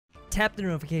Tap the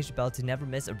notification bell to never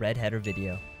miss a RedHatter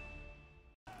video.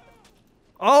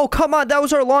 Oh, come on. That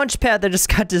was our launch pad that just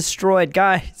got destroyed,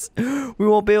 guys. We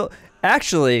won't be able...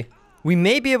 Actually, we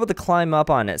may be able to climb up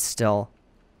on it still.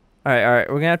 All right.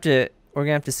 We're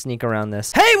gonna have to sneak around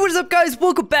this. Hey, what is up, guys?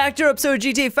 Welcome back to our episode of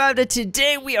GTA 5. And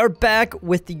today we are back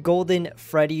with the Golden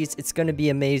Freddy's. It's gonna be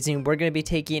amazing. We're gonna be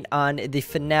taking on the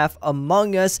FNAF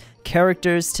Among Us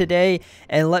characters today.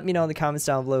 And let me know in the comments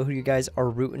down below who you guys are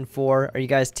rooting for. Are you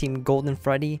guys Team Golden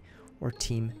Freddy or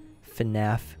Team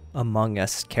FNAF Among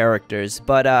Us characters?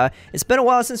 But it's been a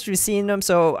while since we've seen them,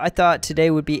 so I thought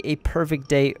today would be a perfect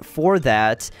day for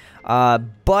that.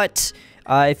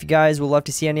 If you guys would love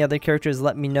to see any other characters,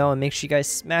 let me know, and make sure you guys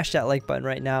smash that like button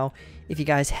right now if you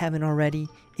guys haven't already.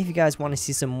 If you guys want to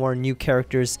see some more new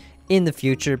characters in the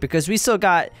future, because we still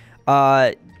got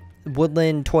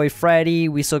Woodland Toy Freddy,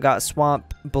 we still got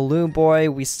Swamp Balloon Boy,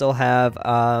 we still have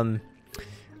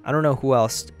I don't know who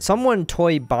else. Some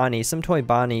Toy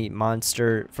Bonnie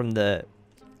monster from the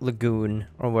lagoon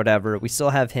or whatever. We still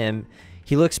have him.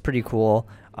 He looks pretty cool.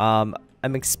 I'm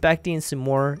expecting some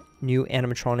more new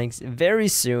animatronics very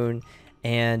soon,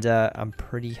 and I'm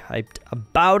pretty hyped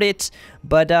about it.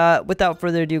 But without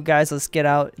further ado, guys, let's get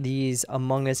out these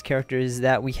Among Us characters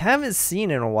that we haven't seen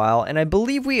in a while. And I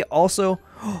believe we also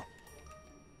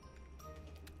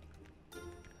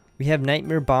we have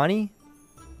Nightmare Bonnie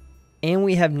and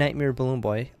we have Nightmare Balloon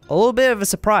Boy. A little bit of a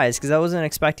surprise because I wasn't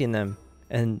expecting them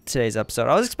in today's episode.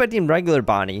 I was expecting regular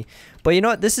Bonnie, but you know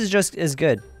what? This is just as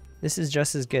good. This is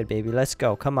just as good, baby. Let's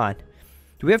go. Come on.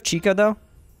 Do we have Chica, though?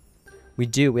 We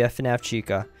do. We have FNAF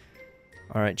Chica.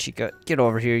 Alright, Chica. Get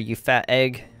over here, you fat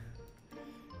egg.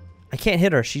 I can't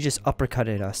hit her. She just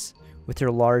uppercutted us with her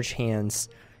large hands.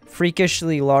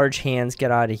 Freakishly large hands.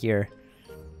 Get out of here.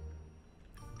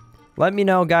 Let me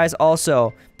know, guys,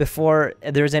 also, before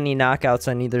there's any knockouts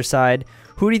on either side,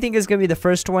 who do you think is going to be the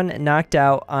first one knocked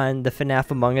out on the FNAF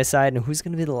Among Us side, and who's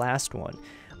going to be the last one?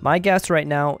 My guess right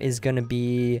now is going to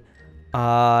be...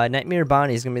 Nightmare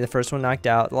Bonnie is going to be the first one knocked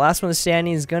out. The last one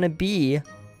standing is going to be...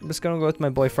 I'm just going to go with my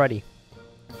boy Freddy.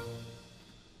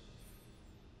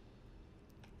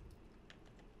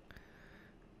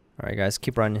 Alright, guys.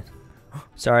 Keep running.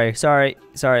 Sorry.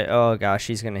 Oh, gosh.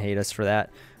 She's going to hate us for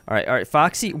that. Alright.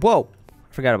 Foxy. Whoa.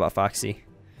 I forgot about Foxy.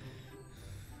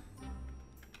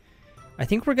 I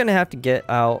think we're going to have to get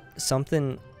out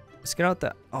something. Let's get out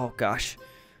the... Oh, gosh.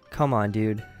 Come on,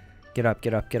 dude. Get up.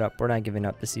 We're not giving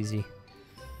up this easy.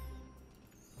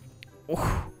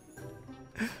 Oh.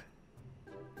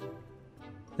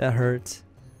 That hurts.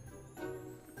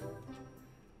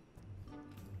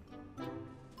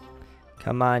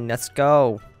 Come on, let's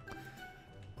go.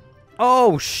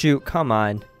 Oh, shoot. Come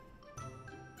on.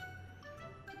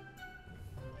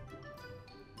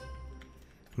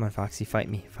 Come on, Foxy. Fight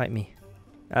me.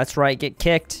 That's right. Get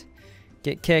kicked.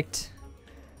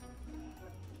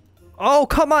 Oh,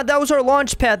 come on. That was our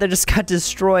launch pad that just got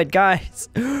destroyed, guys.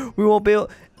 We won't be able...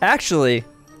 Actually,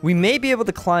 we may be able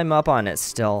to climb up on it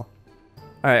still.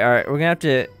 All right. We're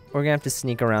gonna have to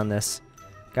sneak around this,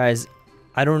 guys.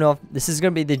 I don't know if this is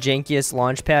gonna be the jankiest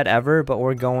launch pad ever, but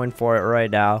we're going for it right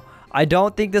now. I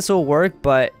don't think this will work,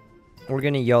 but we're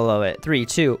gonna YOLO it. 3,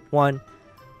 2, 1.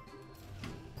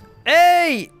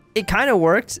 Hey! It kind of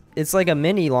worked. It's like a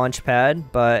mini launch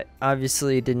pad, but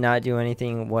obviously did not do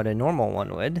anything what a normal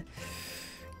one would.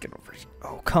 Get over here.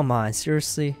 Oh, come on.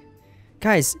 Seriously?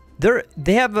 Guys,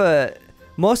 they have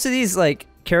most of these like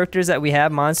characters that we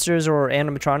have, monsters or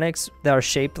animatronics that are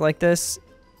shaped like this,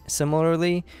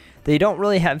 similarly, they don't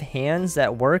really have hands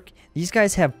that work. These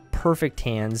guys have perfect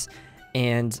hands,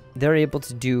 and they're able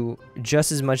to do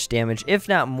just as much damage, if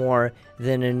not more,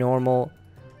 than a normal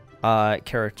horror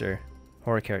character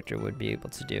would be able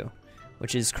to do,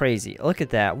 which is crazy. Look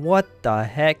at that. What the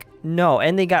heck? No,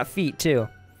 and they got feet too.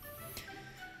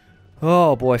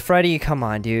 Oh boy, Freddy, come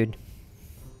on, dude.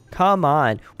 Come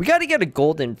on. We got to get a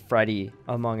Golden Freddy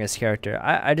Among Us character.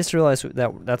 I just realized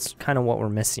that that's kind of what we're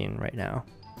missing right now.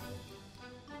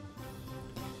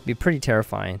 Be pretty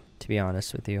terrifying, to be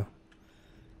honest with you.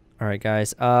 All right,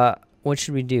 guys. What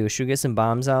should we do? Should we get some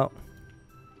bombs out?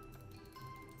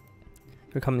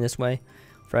 They're coming this way.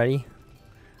 Freddy.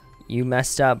 You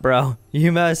messed up, bro.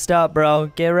 You messed up, bro.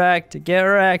 Get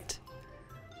wrecked.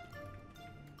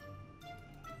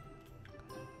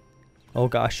 Oh,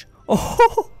 gosh.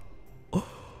 Oh,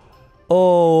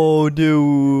 oh,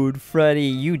 dude. Freddy,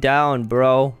 you down,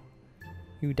 bro.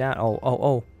 You down.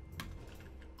 Oh.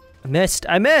 I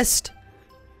missed.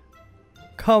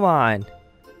 Come on.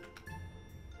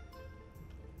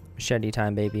 Machete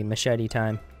time, baby. Machete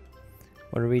time.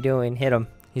 What are we doing? Hit him.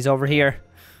 He's over here.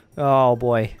 Oh,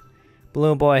 boy.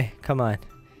 Balloon Boy, come on.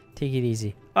 Take it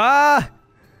easy. Ah!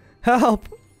 Help!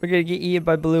 We're gonna get eaten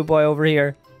by Blue Boy over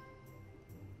here.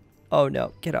 Oh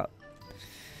no, get up.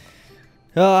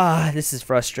 Ah, this is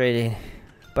frustrating.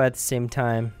 But at the same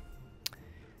time,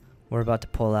 we're about to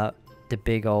pull out the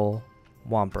big ol'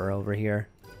 Whomper over here.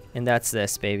 And that's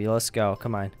this, baby. Let's go.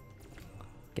 Come on.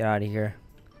 Get out of here.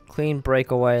 Clean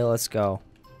breakaway. Let's go.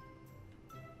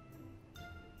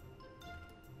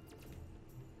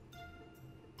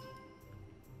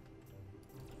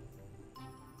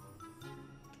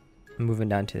 Moving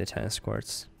down to the tennis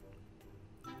courts.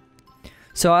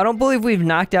 So I don't believe we've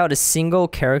knocked out a single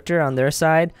character on their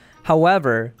side.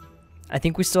 However, I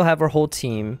think we still have our whole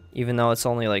team, even though it's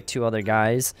only like 2 other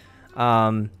guys.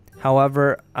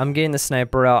 However, I'm getting the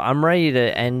sniper out. I'm ready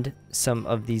to end some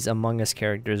of these Among Us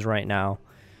characters right now.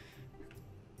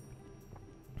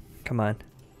 Come on.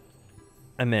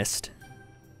 I missed.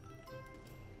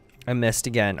 I missed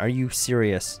again. Are you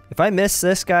serious? If I miss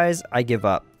this, guys, I give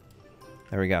up.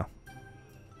 There we go.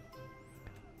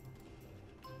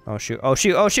 Oh shoot, oh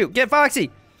shoot, oh shoot, get Foxy!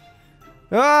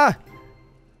 Ah!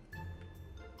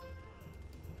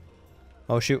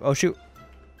 Oh shoot, oh shoot.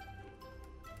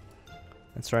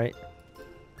 That's right.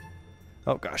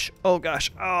 Oh gosh, oh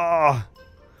gosh, oh!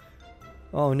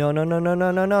 Oh no, no, no, no, no,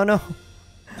 no, no, no.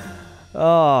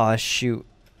 Oh shoot,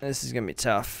 this is gonna be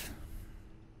tough.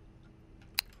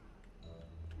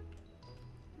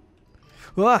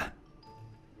 Ah!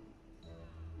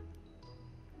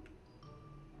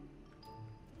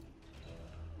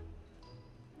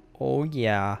 Oh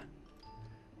yeah.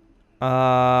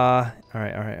 Alright,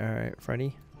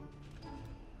 Freddy.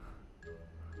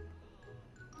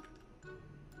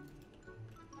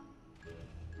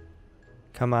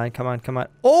 Come on, come on, come on.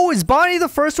 Oh, is Bonnie the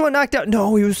first one knocked out?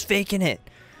 No, he was faking it.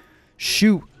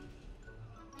 Shoot.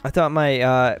 I thought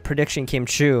my prediction came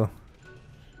true.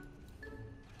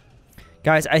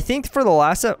 Guys, I think for the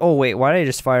last... Oh, wait. Why did I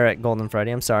just fire at Golden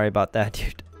Freddy? I'm sorry about that,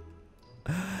 dude.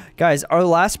 Guys, our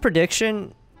last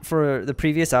prediction for the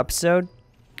previous episode,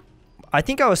 I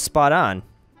think I was spot on.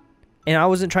 And I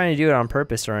wasn't trying to do it on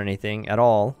purpose or anything at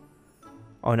all.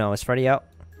 Oh, no. Is Freddy out?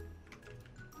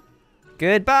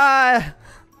 Goodbye!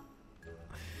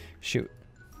 Shoot.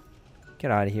 Get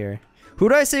out of here. Who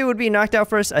do I say would be knocked out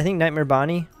first? I think Nightmare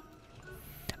Bonnie.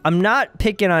 I'm not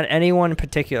picking on anyone in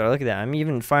particular. Look at that. I'm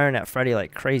even firing at Freddy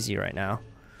like crazy right now.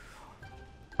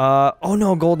 Oh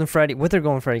no, Golden Freddy. Wither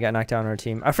Golden Freddy got knocked out on our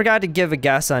team. I forgot to give a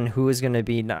guess on who is going to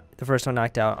be the first one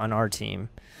knocked out on our team.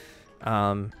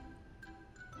 I'm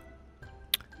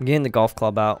getting the golf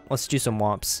club out. Let's do some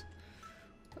womps.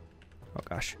 Oh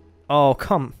gosh. Oh,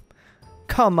 come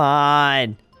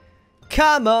on.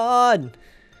 Come on.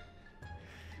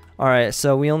 Alright,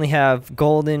 so we only have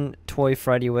Golden Toy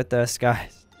Freddy with us,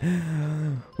 guys.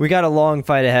 We got a long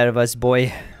fight ahead of us,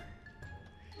 boy.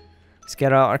 Let's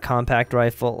get out our compact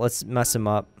rifle. Let's mess him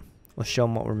up. We'll show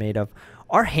him what we're made of.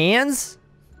 Our hands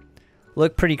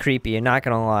look pretty creepy, I'm not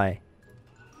gonna lie.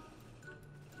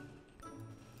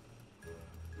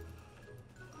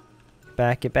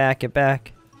 Get back, get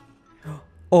back.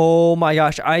 Oh my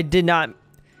gosh, I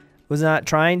was not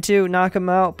trying to knock him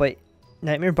out, but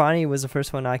Nightmare Bonnie was the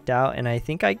first one knocked out, and I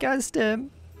think I guessed him.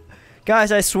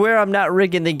 Guys, I swear I'm not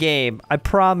rigging the game. I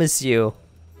promise you.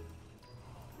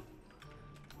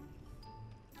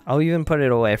 I'll even put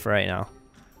it away for right now.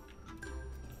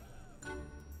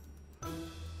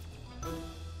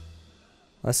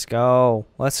 Let's go.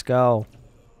 Let's go.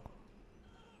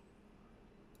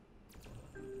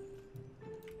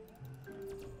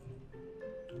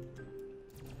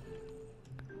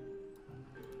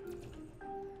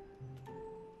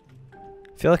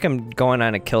 I feel like I'm going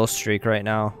on a kill streak right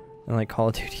now in like Call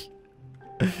of Duty.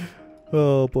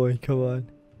 Oh boy, come on.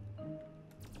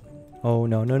 Oh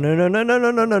no, no, no, no, no, no, no,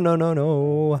 no, no, no, no,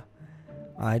 no.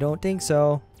 I don't think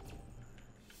so.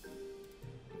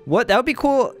 What? That would be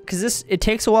cool, because it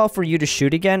takes a while for you to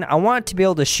shoot again. I want to be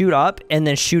able to shoot up and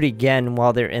then shoot again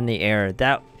while they're in the air.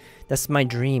 That's my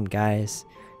dream, guys.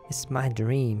 It's my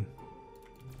dream.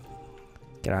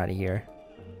 Get out of here.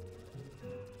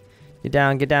 Get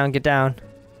down, get down, get down.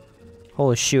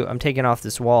 Holy shoot, I'm taking off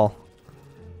this wall.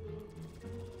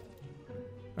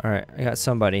 Alright, I got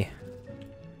somebody.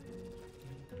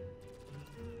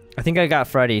 I think I got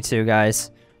Freddy too, guys.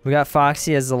 We got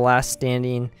Foxy as the last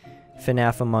standing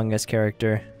FNAF Among Us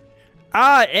character.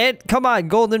 Ah, come on,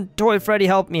 Golden Toy Freddy,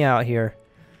 help me out here.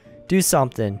 Do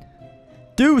something.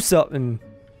 Do something.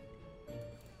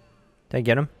 Did I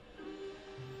get him?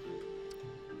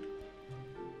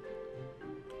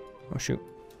 Oh shoot.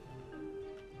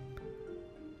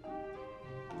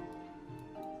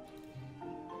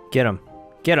 Get him.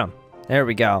 Get him. There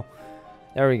we go.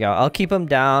 There we go. I'll keep him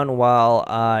down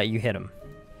while you hit him.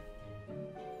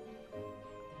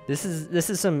 This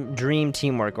is some dream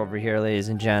teamwork over here, ladies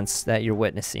and gents, that you're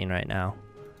witnessing right now.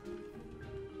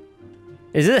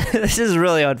 This is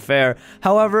really unfair.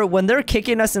 However, when they're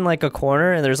kicking us in like a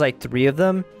corner and there's like 3 of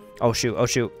them, oh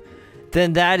shoot,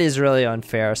 then that is really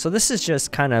unfair. So this is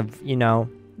just kind of, you know,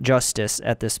 justice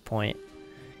at this point,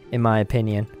 in my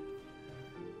opinion.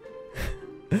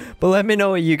 But let me know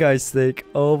what you guys think.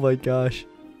 Oh my gosh.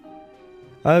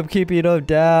 I'm keeping them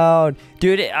down.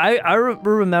 Dude, I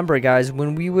remember, guys,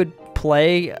 when we would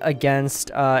play against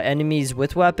enemies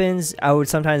with weapons, I would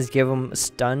sometimes give them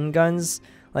stun guns,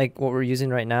 like what we're using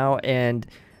right now, and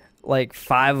like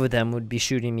 5 of them would be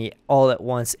shooting me all at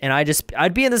once. And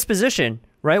I'd be in this position,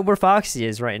 right where Foxy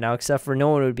is right now, except for no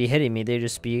one would be hitting me. They'd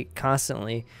just be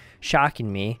constantly shocking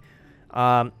me.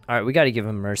 Alright, we got to give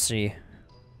him mercy.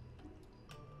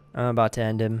 I'm about to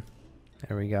end him.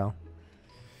 There we go.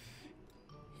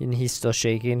 And he's still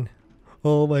shaking.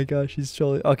 Oh my gosh, he's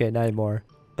totally... Okay, not anymore.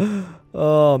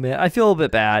 Oh man, I feel a little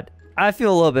bit bad. I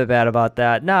feel a little bit bad about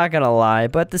that, not gonna lie.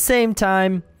 But at the same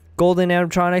time, Golden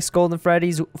Animatronics, Golden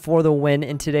Freddy's for the win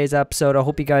in today's episode. I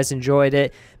hope you guys enjoyed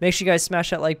it. Make sure you guys smash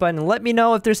that like button and let me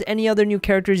know if there's any other new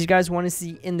characters you guys want to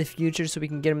see in the future so we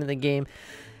can get them in the game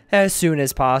as soon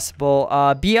as possible.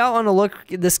 Be out on a look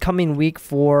this coming week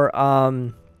for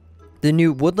the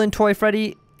new Woodland Toy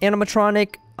Freddy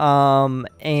animatronic,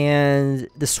 and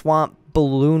the Swamp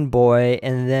Balloon Boy,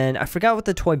 and then I forgot what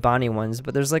the Toy Bonnie ones,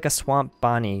 but there's like a Swamp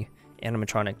Bonnie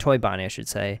animatronic, Toy Bonnie I should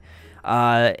say,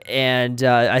 and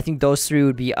I think those 3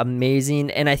 would be amazing,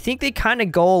 and I think they kind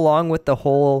of go along with the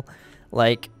whole,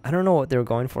 like, I don't know what they were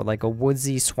going for, like a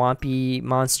woodsy, swampy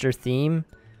monster theme.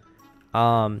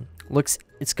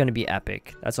 It's gonna be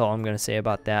epic. That's all I'm gonna say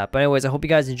about that. But anyways, I hope you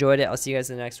guys enjoyed it. I'll see you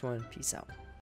guys in the next one. Peace out.